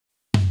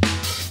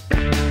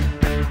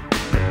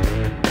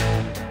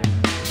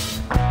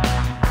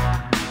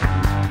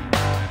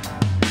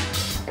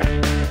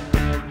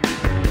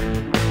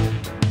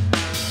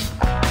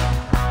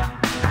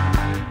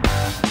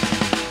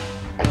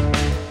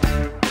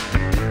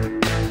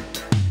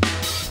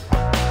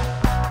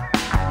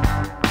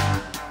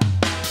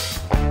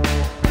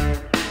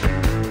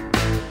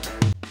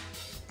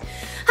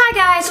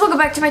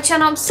back to my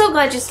channel. I'm so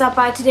glad you stopped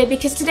by today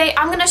because today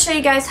I'm going to show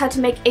you guys how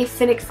to make a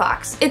Fennec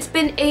fox. It's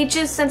been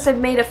ages since I've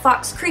made a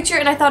fox creature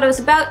and I thought it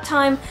was about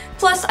time.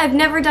 Plus, I've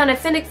never done a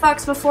Fennec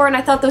fox before and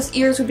I thought those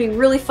ears would be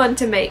really fun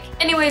to make.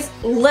 Anyways,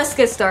 let's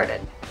get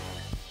started.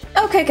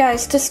 Okay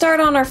guys, to start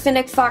on our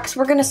Fennec fox,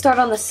 we're going to start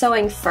on the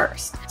sewing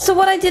first. So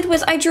what I did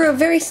was I drew a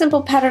very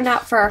simple pattern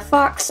out for our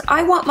fox.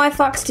 I want my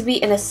fox to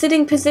be in a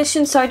sitting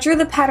position, so I drew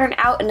the pattern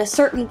out in a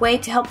certain way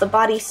to help the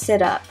body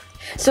sit up.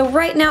 So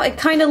right now it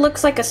kind of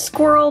looks like a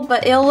squirrel,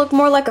 but it'll look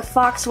more like a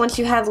fox once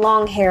you have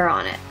long hair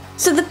on it.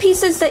 So the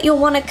pieces that you'll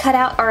want to cut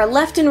out are a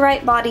left and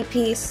right body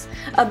piece,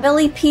 a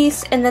belly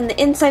piece, and then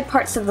the inside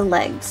parts of the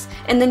legs.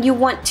 And then you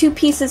want 2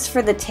 pieces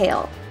for the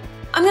tail.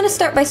 I'm going to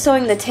start by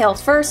sewing the tail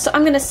first, so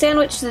I'm going to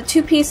sandwich the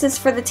 2 pieces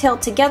for the tail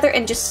together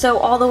and just sew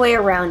all the way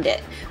around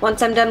it.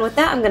 Once I'm done with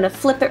that, I'm going to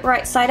flip it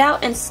right side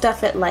out and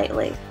stuff it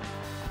lightly.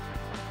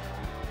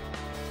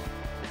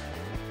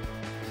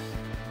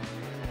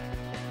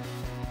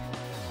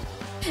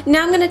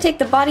 Now I'm going to take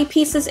the body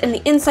pieces and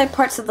the inside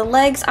parts of the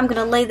legs, I'm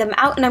going to lay them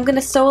out and I'm going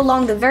to sew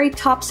along the very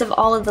tops of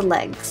all of the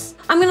legs.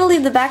 I'm going to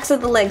leave the backs of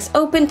the legs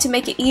open to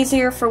make it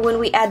easier for when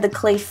we add the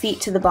clay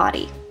feet to the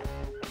body.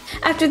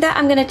 After that,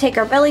 I'm going to take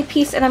our belly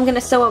piece and I'm going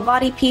to sew a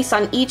body piece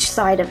on each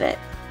side of it.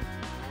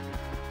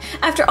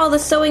 After all the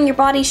sewing, your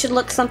body should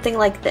look something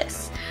like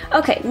this.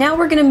 Okay, now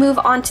we're going to move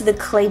on to the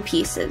clay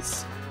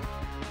pieces.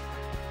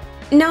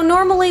 Now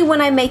normally when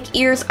I make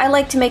ears, I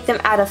like to make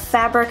them out of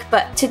fabric,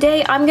 but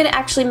today I'm going to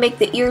actually make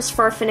the ears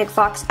for a Fennec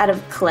fox out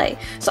of clay.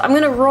 So I'm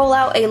going to roll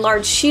out a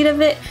large sheet of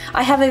it.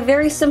 I have a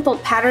very simple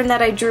pattern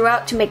that I drew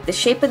out to make the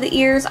shape of the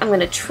ears. I'm going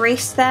to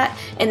trace that,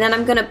 and then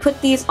I'm going to put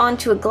these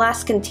onto a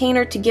glass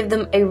container to give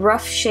them a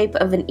rough shape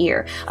of an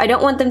ear. I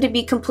don't want them to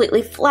be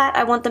completely flat,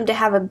 I want them to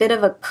have a bit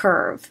of a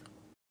curve.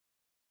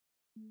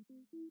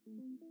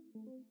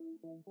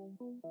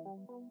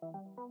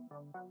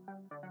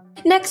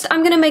 Next, I'm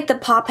going to make the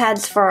paw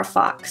pads for our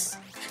fox.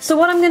 So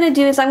what I'm going to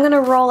do is I'm going to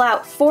roll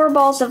out 4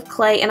 balls of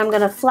clay and I'm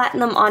going to flatten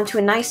them onto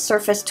a nice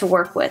surface to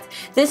work with.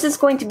 This is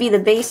going to be the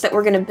base that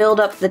we're going to build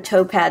up the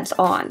toe pads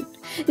on.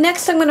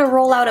 Next, I'm going to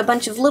roll out a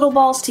bunch of little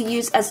balls to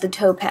use as the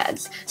toe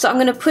pads. So I'm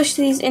going to push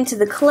these into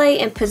the clay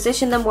and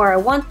position them where I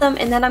want them,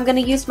 and then I'm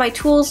going to use my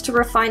tools to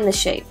refine the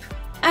shape.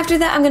 After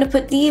that, I'm going to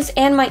put these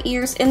and my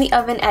ears in the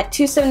oven at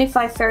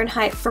 275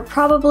 Fahrenheit for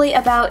probably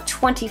about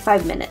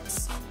 25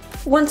 minutes.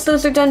 Once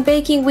those are done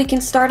baking, we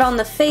can start on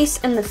the face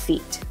and the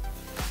feet.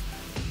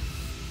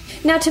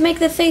 Now to make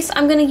the face,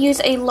 I'm going to use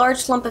a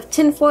large lump of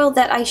tinfoil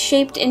that I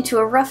shaped into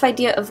a rough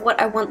idea of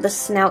what I want the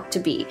snout to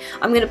be.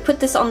 I'm going to put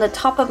this on the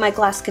top of my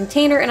glass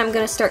container and I'm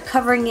going to start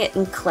covering it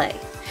in clay.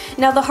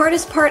 Now the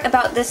hardest part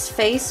about this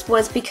face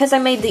was because I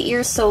made the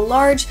ears so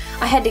large,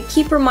 I had to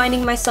keep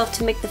reminding myself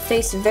to make the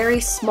face very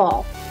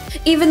small.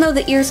 Even though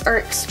the ears are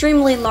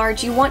extremely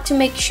large, you want to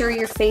make sure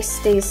your face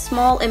stays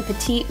small and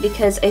petite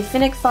because a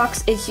Fennec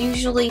fox is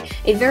usually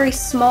a very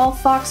small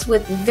fox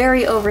with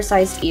very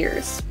oversized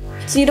ears.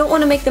 So you don't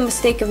want to make the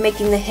mistake of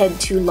making the head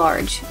too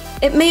large.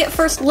 It may at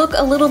first look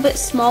a little bit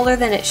smaller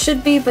than it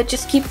should be, but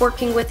just keep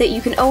working with it.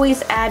 You can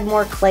always add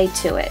more clay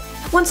to it.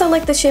 Once I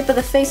like the shape of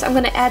the face, I'm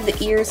going to add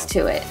the ears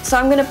to it. So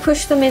I'm going to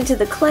push them into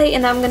the clay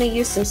and I'm going to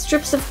use some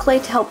strips of clay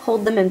to help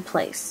hold them in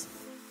place.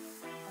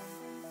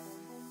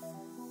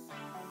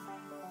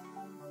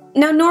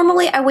 Now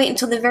normally I wait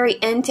until the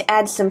very end to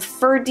add some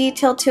fur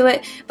detail to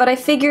it, but I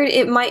figured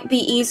it might be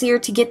easier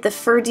to get the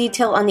fur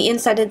detail on the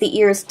inside of the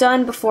ears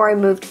done before I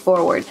moved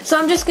forward. So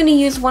I'm just going to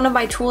use one of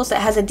my tools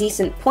that has a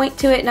decent point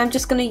to it, and I'm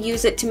just going to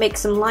use it to make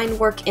some line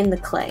work in the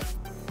clay.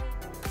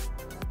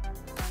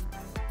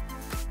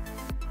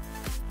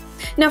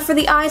 Now for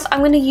the eyes, I'm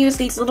going to use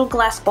these little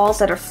glass balls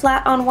that are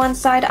flat on one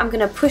side. I'm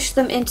going to push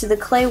them into the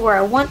clay where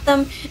I want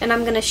them, and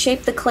I'm going to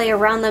shape the clay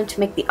around them to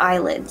make the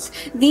eyelids.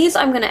 These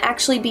I'm going to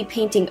actually be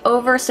painting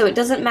over, so it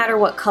doesn't matter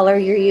what color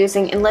you're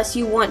using unless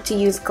you want to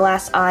use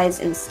glass eyes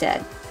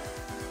instead.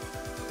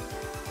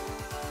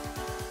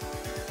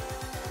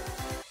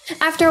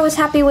 After I was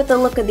happy with the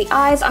look of the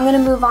eyes, I'm going to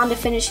move on to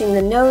finishing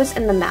the nose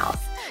and the mouth.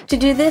 To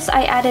do this,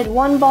 I added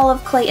 1 ball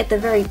of clay at the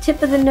very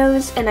tip of the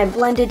nose and I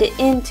blended it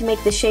in to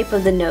make the shape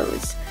of the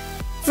nose.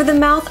 For the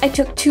mouth, I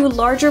took 2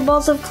 larger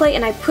balls of clay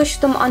and I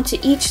pushed them onto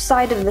each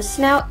side of the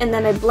snout, and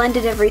then I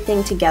blended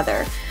everything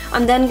together.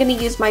 I'm then going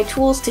to use my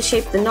tools to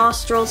shape the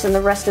nostrils and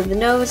the rest of the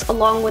nose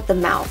along with the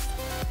mouth.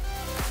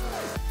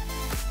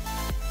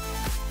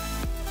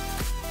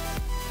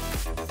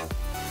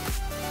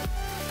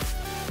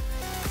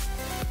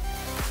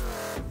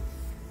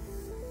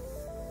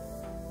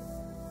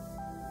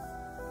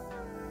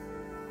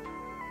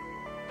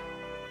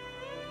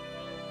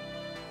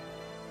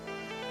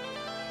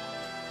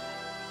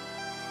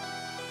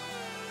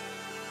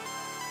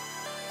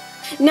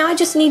 Now I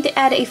just need to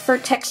add a fur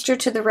texture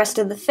to the rest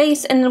of the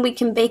face and then we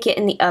can bake it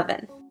in the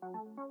oven.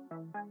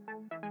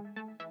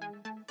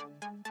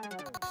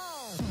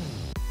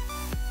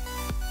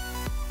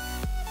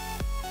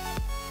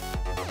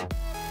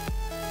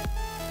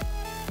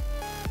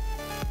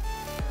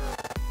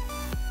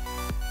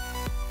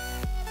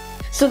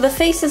 So the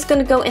face is going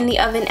to go in the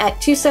oven at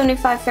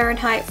 275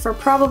 Fahrenheit for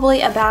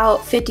probably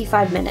about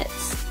 55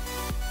 minutes.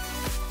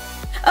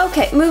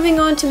 Okay, moving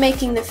on to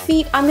making the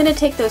feet, I'm going to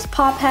take those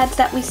paw pads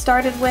that we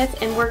started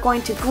with and we're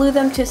going to glue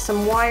them to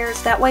some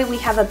wires. That way we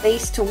have a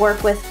base to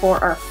work with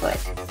for our foot.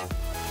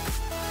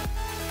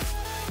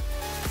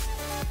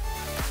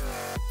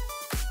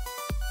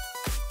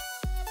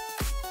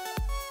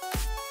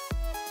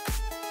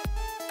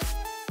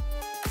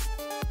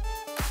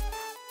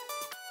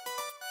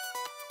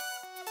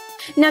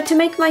 Now to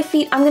make my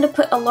feet, I'm going to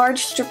put a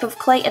large strip of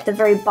clay at the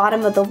very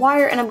bottom of the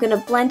wire and I'm going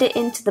to blend it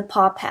into the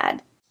paw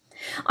pad.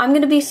 I'm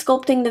going to be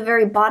sculpting the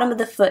very bottom of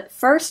the foot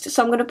first,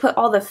 so I'm going to put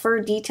all the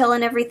fur detail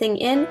and everything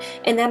in,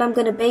 and then I'm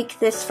going to bake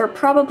this for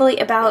probably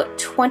about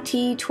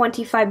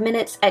 20-25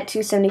 minutes at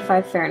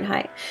 275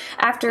 Fahrenheit.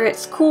 After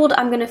it's cooled,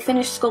 I'm going to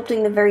finish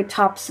sculpting the very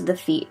tops of the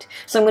feet.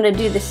 So I'm going to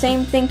do the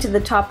same thing to the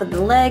top of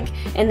the leg,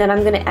 and then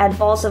I'm going to add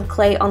balls of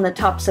clay on the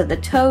tops of the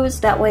toes,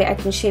 that way I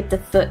can shape the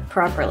foot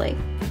properly.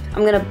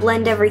 I'm going to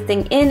blend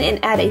everything in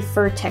and add a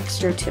fur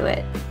texture to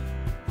it.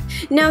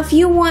 Now if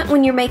you want,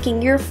 when you're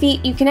making your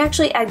feet, you can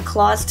actually add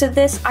claws to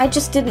this. I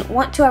just didn't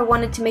want to. I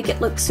wanted to make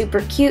it look super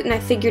cute and I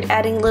figured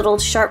adding little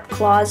sharp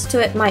claws to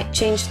it might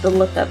change the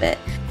look of it.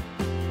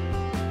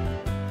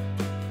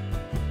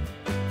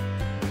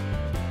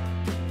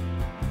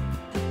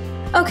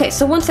 Okay,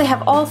 so once I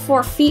have all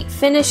 4 feet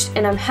finished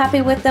and I'm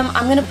happy with them,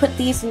 I'm going to put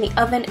these in the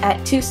oven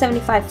at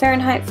 275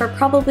 Fahrenheit for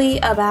probably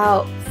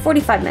about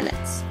 45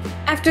 minutes.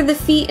 After the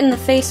feet and the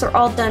face are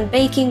all done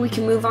baking, we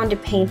can move on to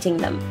painting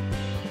them.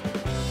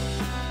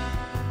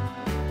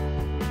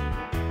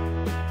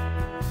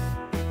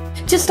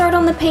 To start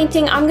on the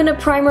painting, I'm going to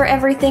primer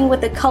everything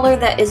with a color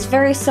that is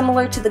very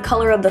similar to the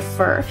color of the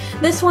fur.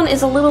 This one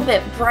is a little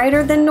bit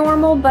brighter than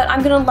normal, but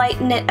I'm going to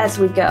lighten it as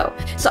we go.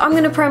 So I'm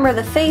going to primer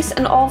the face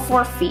and all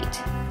 4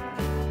 feet.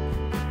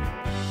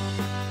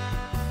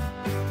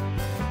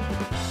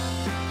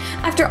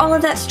 After all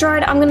of that's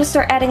dried, I'm going to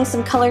start adding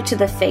some color to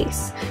the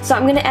face. So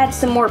I'm going to add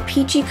some more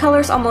peachy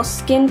colors, almost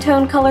skin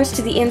tone colors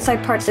to the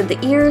inside parts of the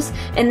ears,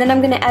 and then I'm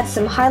going to add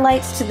some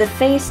highlights to the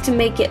face to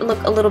make it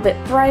look a little bit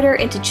brighter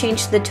and to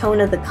change the tone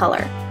of the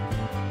color.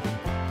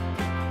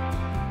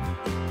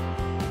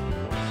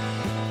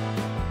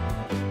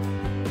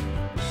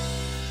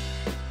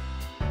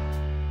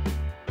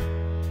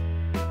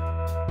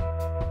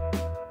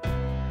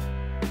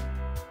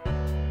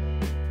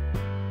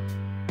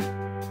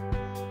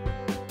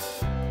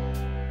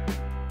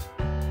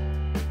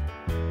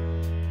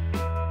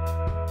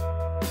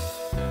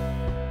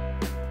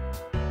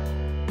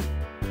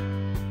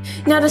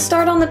 Now to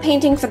start on the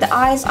painting for the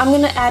eyes, I'm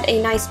going to add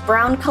a nice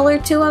brown color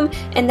to them,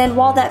 and then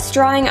while that's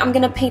drying, I'm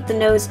going to paint the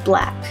nose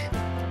black.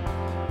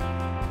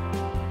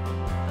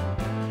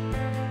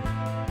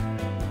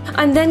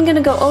 I'm then going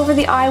to go over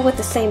the eye with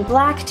the same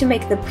black to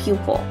make the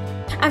pupil.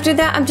 After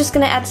that, I'm just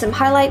going to add some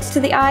highlights to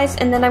the eyes,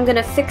 and then I'm going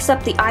to fix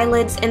up the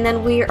eyelids, and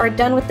then we are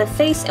done with the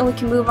face and we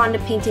can move on to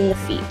painting the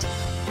feet.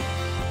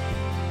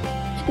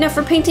 Now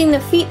for painting the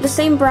feet, the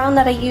same brown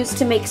that I used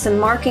to make some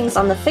markings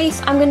on the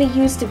face, I'm going to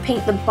use to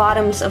paint the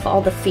bottoms of all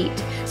the feet.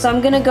 So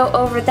I'm going to go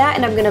over that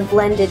and I'm going to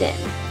blend it in.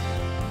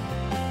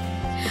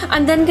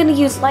 I'm then going to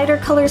use lighter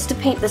colors to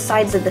paint the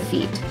sides of the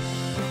feet.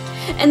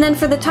 And then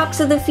for the tops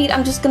of the feet,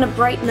 I'm just going to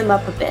brighten them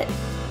up a bit.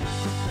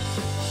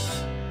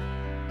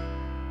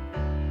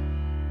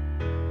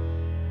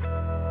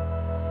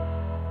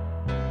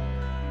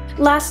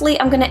 Lastly,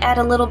 I'm going to add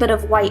a little bit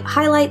of white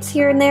highlights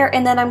here and there,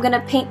 and then I'm going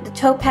to paint the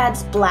toe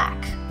pads black.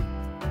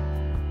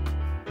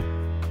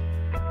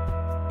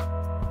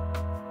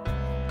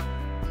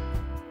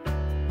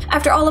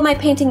 After all of my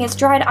painting is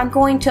dried, I'm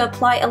going to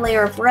apply a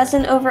layer of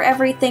resin over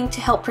everything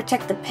to help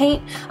protect the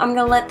paint. I'm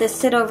going to let this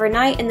sit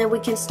overnight and then we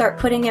can start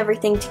putting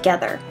everything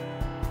together.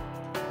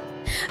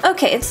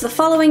 Okay, it's the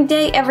following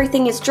day,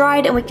 everything is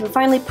dried and we can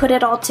finally put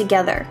it all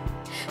together.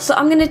 So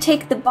I'm going to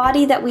take the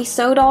body that we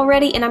sewed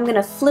already and I'm going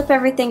to flip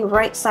everything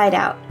right side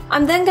out.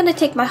 I'm then going to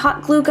take my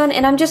hot glue gun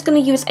and I'm just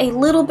going to use a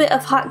little bit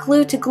of hot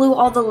glue to glue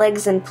all the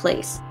legs in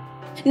place.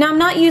 Now I'm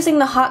not using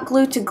the hot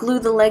glue to glue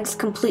the legs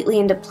completely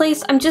into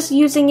place, I'm just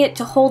using it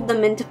to hold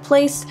them into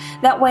place,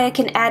 that way I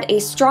can add a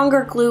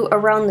stronger glue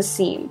around the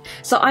seam.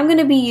 So I'm going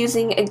to be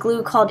using a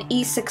glue called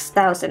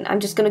E6000.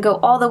 I'm just going to go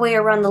all the way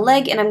around the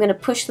leg and I'm going to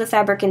push the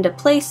fabric into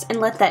place and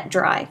let that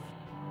dry.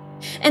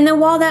 And then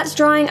while that's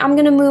drying, I'm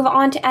going to move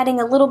on to adding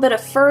a little bit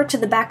of fur to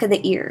the back of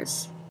the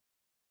ears.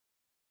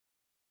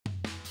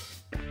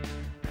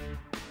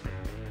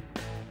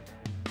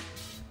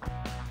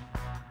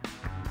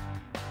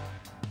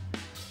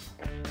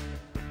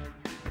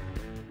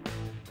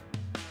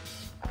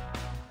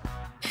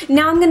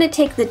 Now I'm going to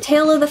take the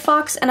tail of the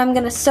fox and I'm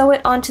going to sew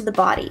it onto the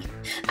body.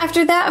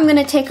 After that, I'm going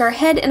to take our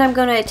head and I'm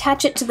going to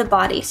attach it to the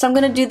body. So I'm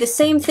going to do the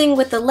same thing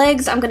with the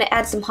legs. I'm going to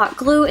add some hot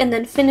glue and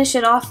then finish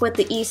it off with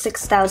the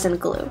E6000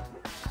 glue.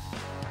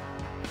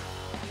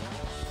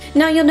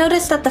 Now you'll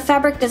notice that the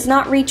fabric does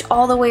not reach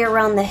all the way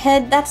around the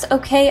head. That's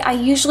okay. I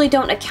usually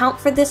don't account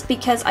for this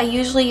because I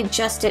usually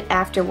adjust it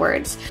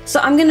afterwards. So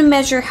I'm going to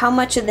measure how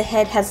much of the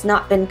head has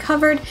not been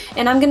covered,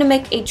 and I'm going to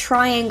make a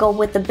triangle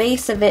with the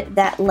base of it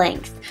that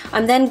length.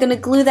 I'm then going to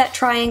glue that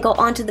triangle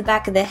onto the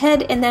back of the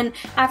head, and then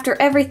after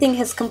everything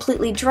has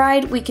completely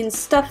dried, we can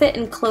stuff it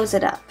and close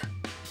it up.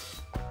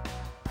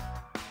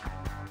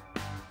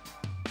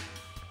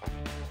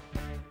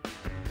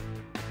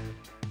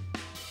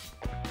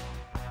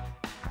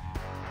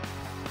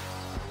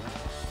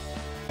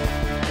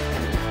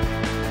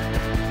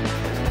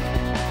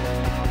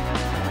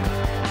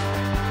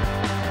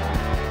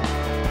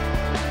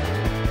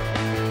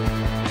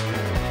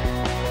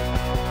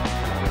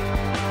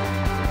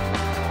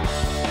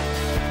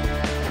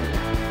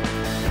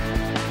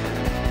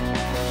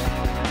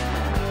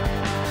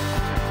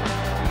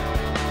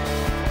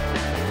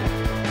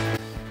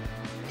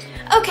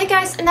 Okay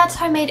guys, and that's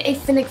how I made a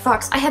Fennec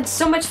fox. I had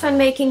so much fun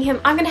making him.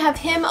 I'm going to have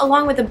him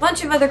along with a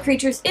bunch of other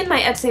creatures in my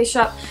Etsy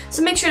shop,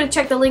 so make sure to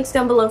check the links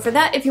down below for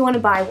that if you want to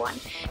buy one.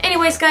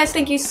 Anyways guys,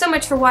 thank you so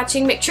much for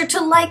watching. Make sure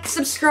to like,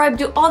 subscribe,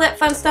 do all that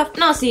fun stuff,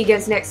 and I'll see you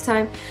guys next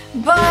time.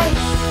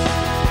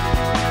 Bye!